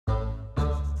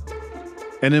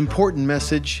An important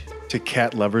message to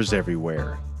cat lovers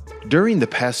everywhere. During the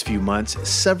past few months,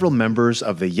 several members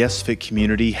of the Yes.Fit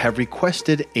community have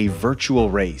requested a virtual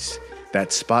race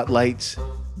that spotlights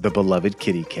the beloved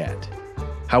kitty cat.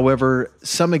 However,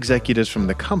 some executives from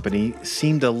the company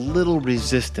seemed a little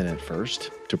resistant at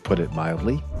first, to put it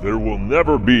mildly. There will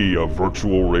never be a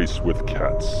virtual race with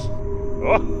cats.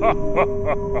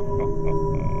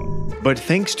 But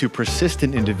thanks to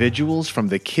persistent individuals from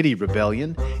the Kitty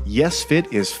Rebellion,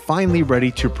 Yes.Fit is finally ready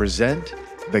to present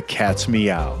the Cat's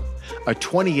Meow, a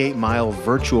 28-mile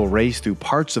virtual race through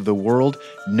parts of the world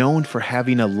known for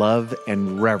having a love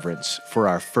and reverence for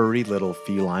our furry little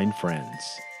feline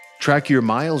friends. Track your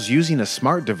miles using a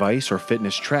smart device or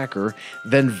fitness tracker,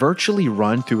 then virtually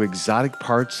run through exotic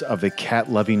parts of the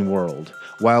cat-loving world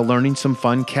while learning some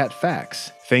fun cat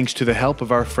facts, thanks to the help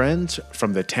of our friends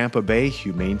from the Tampa Bay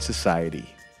Humane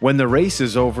Society. When the race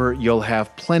is over, you'll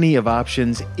have plenty of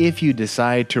options if you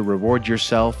decide to reward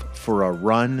yourself for a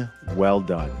run well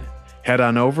done. Head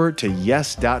on over to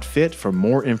yes.fit for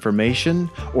more information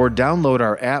or download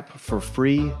our app for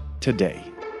free today.